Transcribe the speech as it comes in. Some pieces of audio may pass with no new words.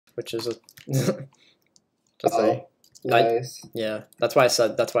which is a just Oh, nice. yeah, that's why I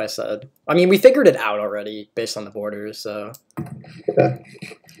said. That's why I said. I mean, we figured it out already based on the borders, so Yeah.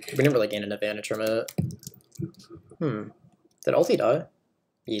 we didn't really gain an advantage from it. Did ulti die?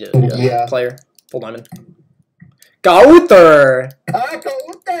 He did. Yeah. Player, full diamond. Kauter!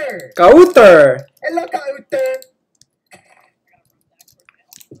 Kauter! Kauter! Hello, Kauter!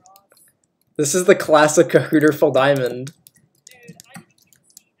 This is the classic Kahooter full diamond. Dude, I didn't even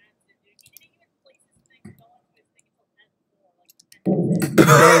see that, dude. He didn't even place his thing going to his thing until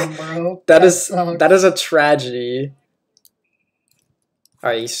 10 before. Like, That is a tragedy.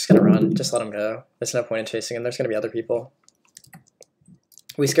 Alright, he's just gonna run. Just let him go. There's no point in chasing him. There's gonna be other people.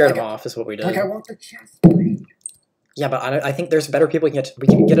 We scared him off, is what we did. Like, I want the chest plate. Yeah, but I think there's better people we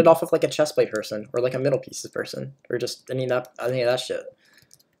can get it off of like a chestplate person or like a middle pieces person or just any of that shit.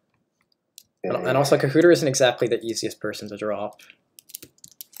 And also, Kahooter isn't exactly the easiest person to drop.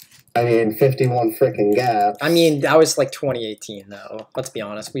 I mean, 51 freaking gaps. I mean, that was like 2018 though. Let's be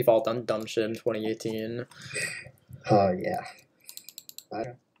honest, we've all done dumb shit in 2018. Oh yeah.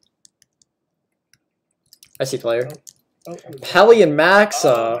 I see player. Oh, Pelly and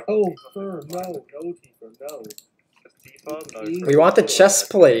Maxa. oh, sir, no, Tifa, no. We want the chest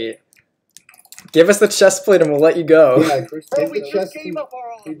plate. Give us the chest plate and we'll let you go. Yeah, Chris, Bro, take we the just chest. gave up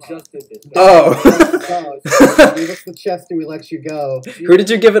our We just did this. Oh. Give us the chest and we let you go. Who did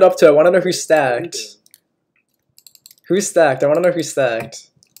you give it up to? I want to know who stacked. Who stacked? I want to know who stacked.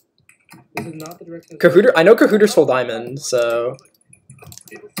 This is not the direction. Kahooter. I know Kahooter's full diamond, so.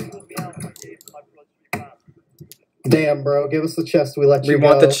 Damn, bro, give us the chest. We let you go. We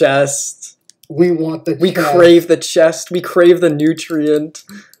want the chest. We want the We chest. crave the chest. We crave the nutrient.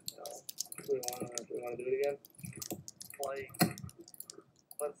 We want to do it again?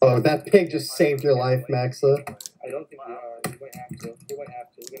 Oh, that pig just saved your life, Maxa. I don't think we are. We might have to. We might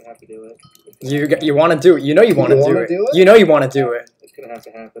have to. We're going to have to do it. You want to do it. You know you want to do it. You know you want to do it. It's going to have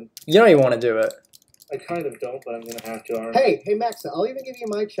to happen. You know you want to do it. I kind of don't, but I'm going to have to. Aren't Hey, Maxa, I'll even give you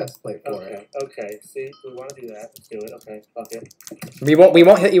my chest plate for it. Okay. See, we want to do that. Let's do it. Okay, fuck it. We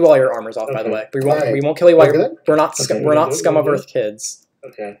won't hit you while your armor's off. By the way, we won't kill you while you're. We're not scum of earth kids.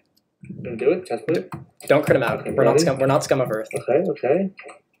 Okay. Gonna do it. Chest plate. Don't crit him out. Okay, We're not ready? scum of earth. Okay.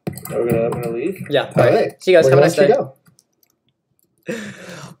 We're gonna leave. Yeah. All right. See you guys. We're Have a nice gonna day.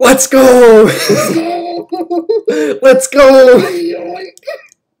 let Let's go. you go. Let's go.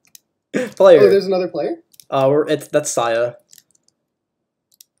 Player. Oh, there's another player? That's Saya.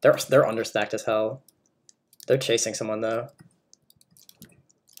 They're understacked as hell. They're chasing someone though.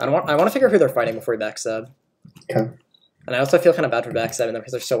 I want to figure out who they're fighting before we backstab. Okay. And I also feel kind of bad for backstabbing them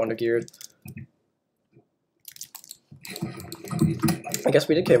because they're so undergeared. I guess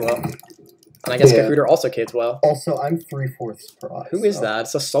we did K well. And I guess Kahooter also K'd well. Also, I'm 3/4 pro. Who is that?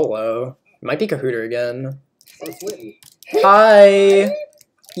 It's a solo. It might be Kahooter again. Oh, it's Whitney. Hi!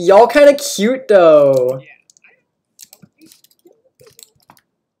 Y'all kind of cute though.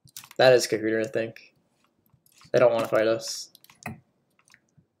 That is Kahooter, I think. They don't want to fight us.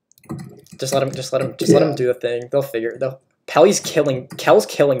 Just let him do the thing. They'll figure. Kel's killing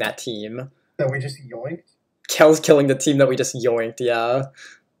that team. That we just yoinked? Kel's killing the team that we just yoinked. Yeah.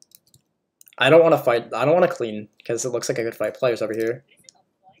 I don't want to fight. I don't want to clean because it looks like I could fight players over here.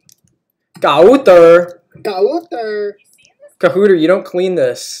 Kauter. Kauter. Kahooter, you don't clean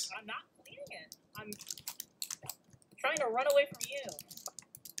this. I'm not cleaning it. I'm trying to run away from you.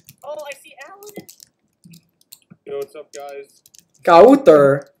 Oh, I see Alan. Yo, what's up, guys?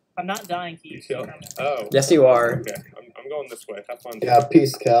 Kauter. I'm not dying to you. Oh. Yes, you are. Okay, I'm going this way. Have fun. Yeah,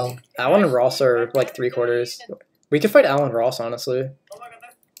 peace, Cal. Alan and Ross are like 3/4. We could fight Alan and Ross, honestly.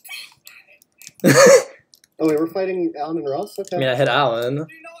 Oh, wait, we're fighting Alan and Ross? Okay. I mean, I hit Alan.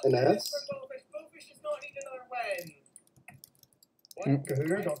 And S?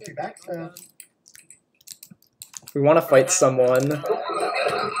 Kahooter, don't you backstab. We want to fight someone.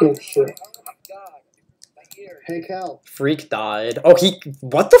 Oh, shit. Hey, Cal. Freak died. Oh,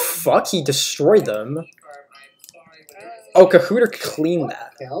 what the fuck? He destroyed them. Oh, Kahooter cleaned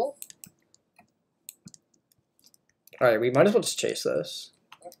that. Cal? Alright, we might as well just chase this.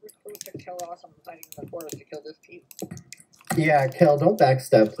 Yeah, Cal, don't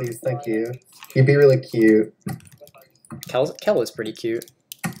backstab, please. Thank you. You'd be really cute. Kel is pretty cute.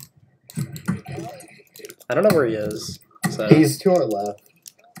 I don't know where he is. So. He's to our left.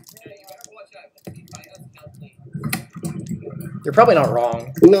 You're probably not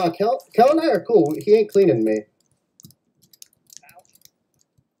wrong. No, Cal and I are cool. He ain't cleaning me.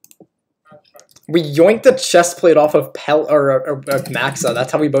 We yoinked the chest plate off of Maxa.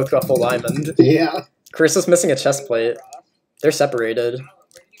 That's how we both got full diamond. Yeah. Chris is missing a chest plate. They're separated.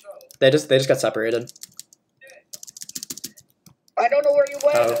 They just got separated. I don't know where you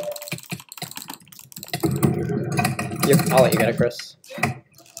went. Oh. I'll let you get it, Chris.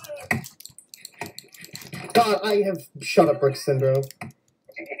 God, I have shut up brick syndrome.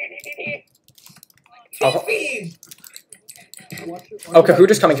 Oh,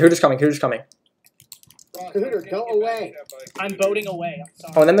 Kahooter's coming, Kahooter's coming, Kahooter's coming. Kahooter, go away. I'm boating away. I'm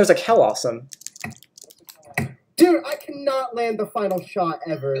sorry. Oh, and then there's like hell awesome. Dude, I cannot land the final shot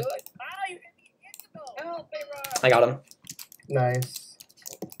ever. You hit the goal. Help me, Ross. I got him. Nice.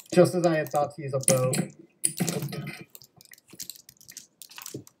 Just as I had thought to use a bow.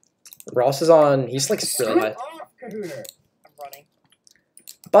 Ross is on. He's like really high. Off, Kahooter. I'm running.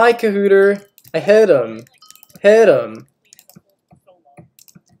 Bye, Kahooter. I hit him. Hit him.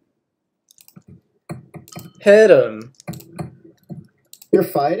 Hit him. You're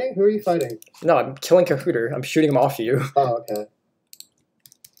fighting? Who are you fighting? No, I'm killing Kahooter. I'm shooting him off you. Oh, okay.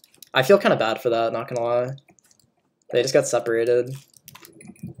 I feel kind of bad for that, not gonna lie. They just got separated.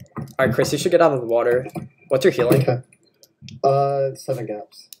 Alright, Chris, you should get out of the water. What's your healing? Okay. 7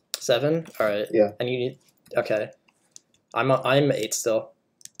 gaps. 7? Alright. Yeah. And you need... Okay. I'm 8 still.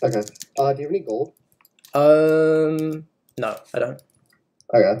 Okay. Do you have any gold? No, I don't.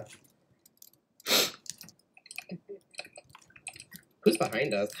 Okay. Who's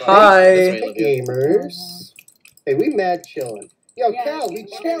behind us? Hi. This way, Hey, Olivia. gamers. Hey, we mad chilling. Yo, Yeah, Cal, we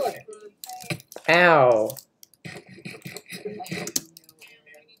chilling. Ow.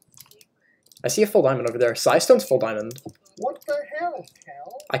 I see a full diamond over there. Scystone's full diamond. What the hell,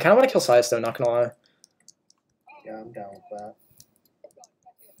 Cal? I kind of want to kill Scystone, not gonna lie. Yeah, I'm down with that.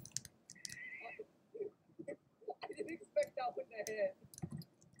 I didn't expect that one to hit.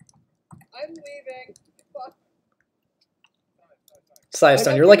 I'm leaving. Fuck.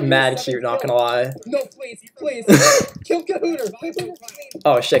 Scystone, you're like mad cute, not gonna lie. No, please, please. Kill Kahooter. Please, please.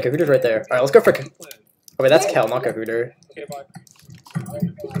 Oh shit, Kahooter's right there. Alright, let's go for... Oh wait, that's Kel, not Kahooter. Okay, bye.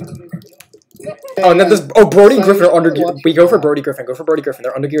 Oh, and then there's... Oh, Brody Sorry, Griffin are under... watch We go for that. Brody Griffin. Go for Brody Griffin.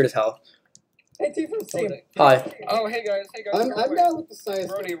 They're under geared as hell. Hey, T from Steam. Hi. Oh, hey guys, I'm down with the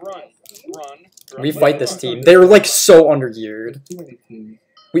science. Brody, run. We fight this team. They're like so under geared.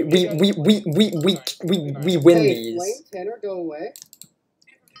 We win Hey, these. Flame Tanner, go away.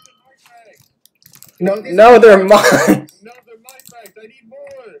 No, these No, are they're mine. No, they're my bags. I need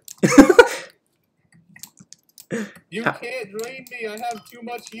more. You How- can't drain me. I have too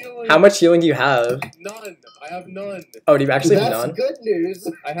much healing. How much healing do you have? None. I have none. Oh, do you actually have That's none? good news.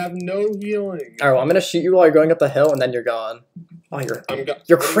 I have no healing. Alright, well, I'm gonna shoot you while you're going up the hill, and then you're gone. Oh,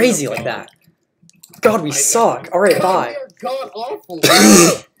 you're crazy like that. God, we I know. suck. Alright, God, bye. we are god awful.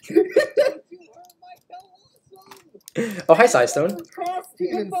 Oh, hi, Scystone. Cross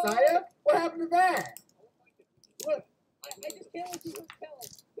team and Saya? What happened to that? Look, I just can't let you hurt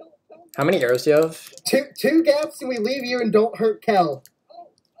Kel. How many arrows do you have? Two gaps and we leave you and don't hurt Kel. Oh,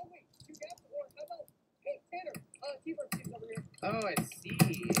 wait, 2 gaps or how about? Hey, Tanner, T from Steam's over here. Oh, I see.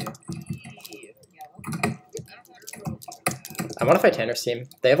 I want to fight Tanner's team.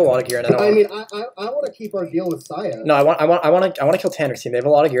 They have a lot of gear, and I don't. I mean, I want to keep our deal with Saya. No, I want to kill Tanner's team. They have a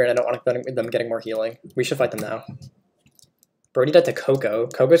lot of gear, and I don't want them getting more healing. We should fight them now. Brody died to Coco.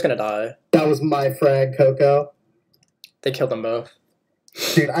 Coco's gonna die. That was my frag, Coco. They killed them both.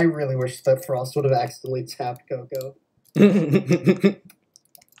 Dude, I really wish that Frost would have accidentally tapped Coco.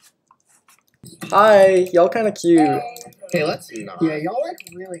 Hi, y'all kind of cute. Hey, let's not. Yeah, y'all like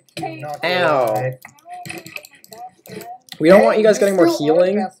really cute. Not gonna Ow. lie. We don't want you guys Hey, getting more we're still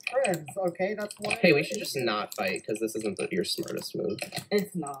healing. best friends, okay? That's why. Hey, we should just not fight, because this isn't your smartest move.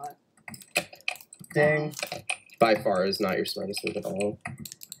 It's not. Dang. By far is not your smartest move at all.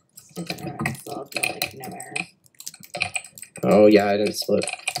 Oh, yeah, I didn't split.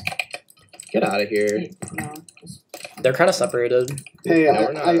 Get out of here. They're kind of separated. Hey, No,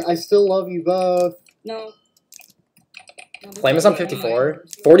 we're not. I still love you both. No. Flame is on 54.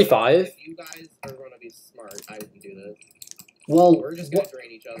 45? If you guys are going to be smart, I wouldn't do this. Well, We're just going to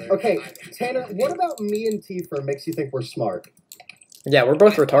drain each other. okay, I'm- Tanner, what about me and Tifa makes you think we're smart? Yeah, we're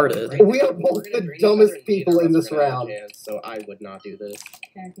both retarded. We are both We're gonna the drain each other dumbest and people neither in of us this are gonna have a round. chance, so I would not do this.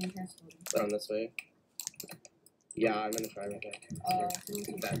 Put on this way. Yeah, I'm gonna try right there.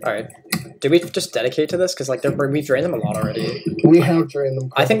 Alright. Do we just dedicate to this? Because like we've drained them a lot already. We have drained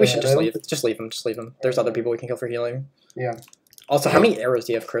them. I think we quite a should bit. just leave. Just leave them. Just leave them. There's other people we can kill for healing. Yeah. Also, how many arrows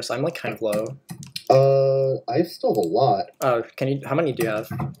do you have, Chris? I'm like kind of low. I still have a lot. Oh, can you? How many do you have?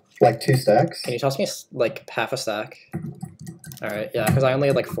 Like 2 stacks. Can you toss me like half a stack? All right, yeah, because I only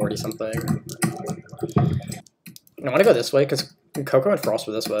had like 40 something. I want to go this way because Coco and Frost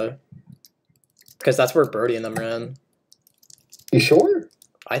were this way. Because that's where Brody and them ran. You sure?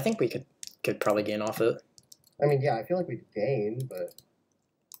 I think we could probably gain off it. I mean, yeah, I feel like we could gain, but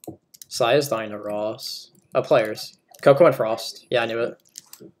Saya's dying to Ross. Oh, players. Coco and Frost. Yeah, I knew it.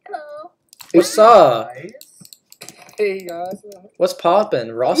 Hello. What's up? Nice. Hey guys. What's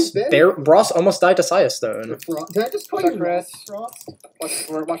poppin'? He's been- Ross almost died to Saya Stone. Did I just call you Chris. Ross?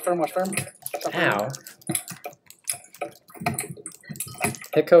 Watch firm. Ow.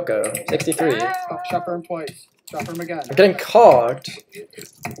 Hit Coco. 63. Shot firm twice. Shot firm again. I'm getting cogged.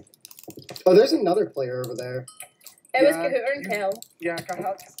 Oh, there's another player over there. It was Yeah, Kahoot and Tail. Yeah,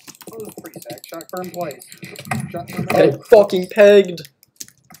 that was pretty sick. Shot firm twice. Shot firm I'm again. getting fucking pegged.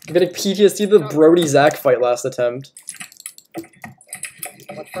 I'm getting PTSD the Brody Zach fight last attempt.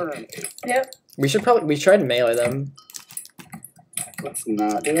 Watch firm. Yep. We tried to melee them. Let's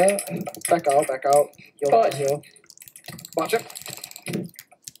not do that. Back out. Heal. Watch it.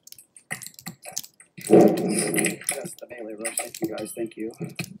 That's the melee rush. Thank you guys. Thank you.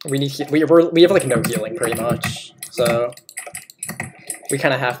 We have like no healing pretty much, so we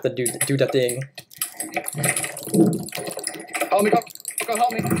kind of have to do that thing. Help me, go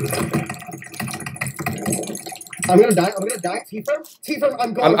help me. I'm gonna die. T-firm,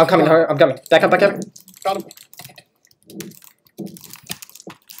 I'm going. I'm coming. I'm coming. Back up. Got him.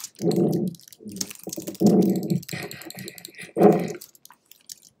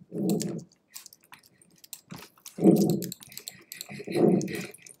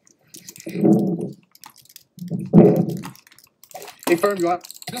 Hey, firm, you want?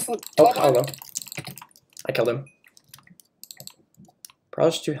 Just look. Oh, hello. I killed him.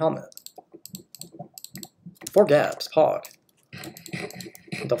 Proj 2 helmet. 4 gaps. Hog.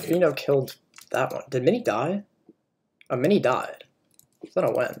 Delfino killed that one. Did Mini die? Oh, Mini died. Is that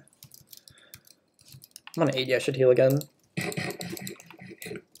a win? I'm on 80. I should heal again.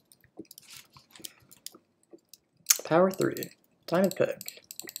 Power 3. Diamond pick.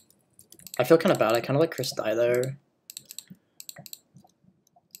 I feel kind of bad. I kind of let Chris die there.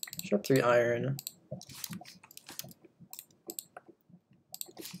 Sharp 3 iron.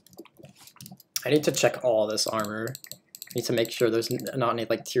 I need to check all this armor. I need to make sure there's not any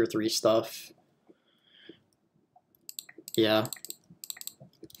like tier 3 stuff. Yeah.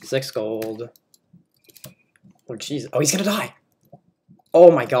 6 gold. Oh jeez. Oh, he's gonna die.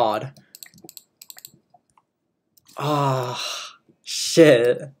 Oh my god. Ah,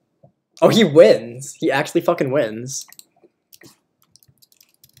 shit. Oh, he wins. He actually fucking wins.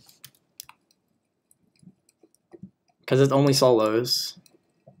 Because it's only solos.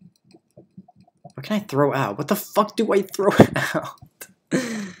 What can I throw out? What the fuck do I throw out?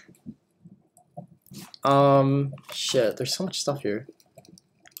 Shit, there's so much stuff here.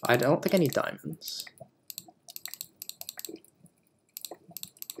 I don't think I need diamonds.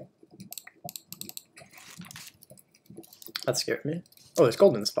 That scared me. Oh, there's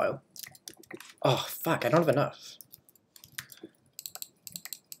gold in this pile. Oh, fuck, I don't have enough.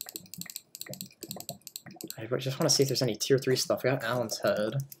 I just want to see if there's any tier 3 stuff. I got Alan's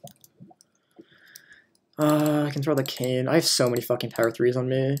head. I can throw the cane. I have so many fucking power 3s on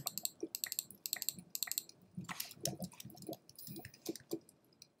me.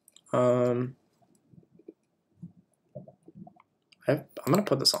 I'm gonna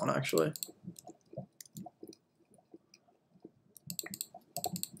put this on actually.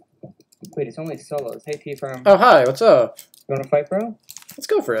 Wait, it's only solos. Hey, T-Firm. Oh, hi, what's up? You wanna fight, bro? Let's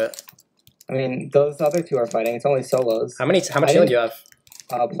go for it. I mean, those other two are fighting. It's only solos. How much healing do you have?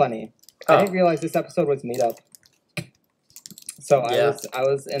 Plenty. Oh. I didn't realize this episode was Meetup. So Yeah. I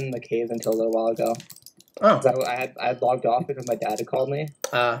was in the cave until a little while ago. Oh. 'Cause I had logged off because my dad had called me.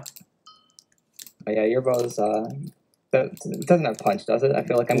 But yeah, your bow's it doesn't have punch, does it? I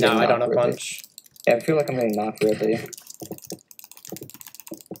feel like I'm No, getting I don't knocked have weirdly. punch. Yeah, I feel like I'm getting knocked weirdly.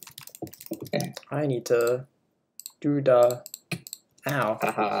 I need to do the... Ow.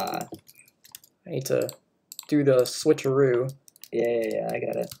 Haha. I need to do the switcheroo. Yeah, I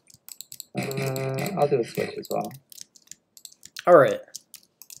get it. I'll do a switch as well. Alright.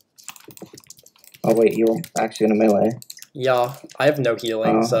 Oh wait, you were actually in a melee. Yeah, I have no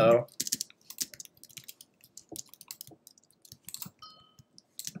healing, Oh. so...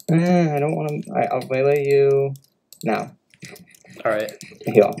 I don't want to. I'll melee you now. Alright.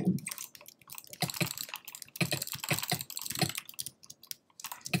 Heal.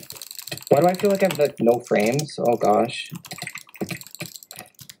 Why do I feel like I have like no frames? Oh gosh.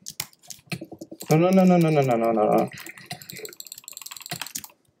 No.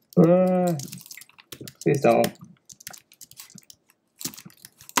 Please don't.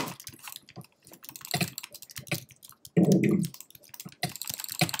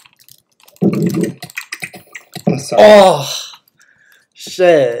 I'm sorry. Oh! Shit.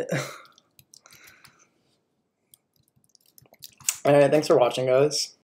 shit. Alright, thanks for watching, guys.